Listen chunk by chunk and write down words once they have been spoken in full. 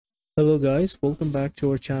Hello guys, welcome back to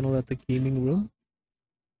our channel at the Gaming Room.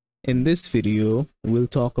 In this video, we'll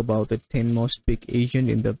talk about the 10 most peak agent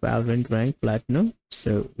in the Valorant rank Platinum.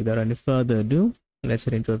 So without any further ado, let's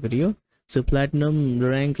head into our video. So Platinum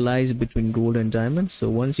rank lies between Gold and Diamond. So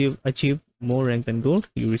once you've achieved more rank than Gold,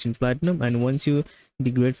 you reach in Platinum, and once you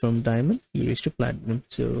degrade from Diamond, you reach to Platinum.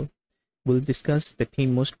 So we'll discuss the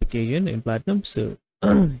 10 most peak agent in Platinum. So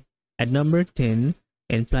at number 10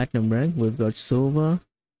 in Platinum rank, we've got Sova.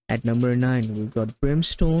 At number 9, we've got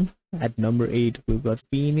Brimstone. At number 8, we've got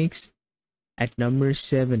Phoenix. At number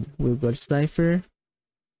 7, we've got Cypher.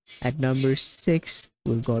 At number 6,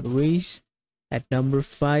 we've got Raze. At number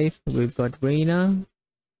 5, we've got Reyna.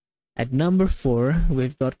 At number 4,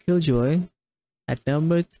 we've got Killjoy. At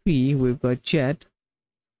number 3, we've got Jet.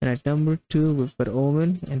 And at number 2, we've got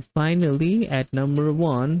Omen. And finally, at number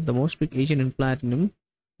 1, the most peak agent in Platinum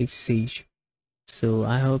is Sage. So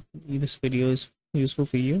I hope this video is useful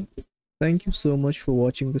for you. Thank you so much for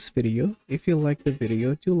watching this video. If you like the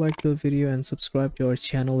video, do like the video and subscribe to our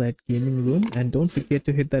channel at Gaming Room, and don't forget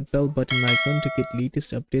to hit that bell button icon to get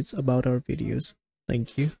latest updates about our videos.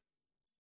 Thank you.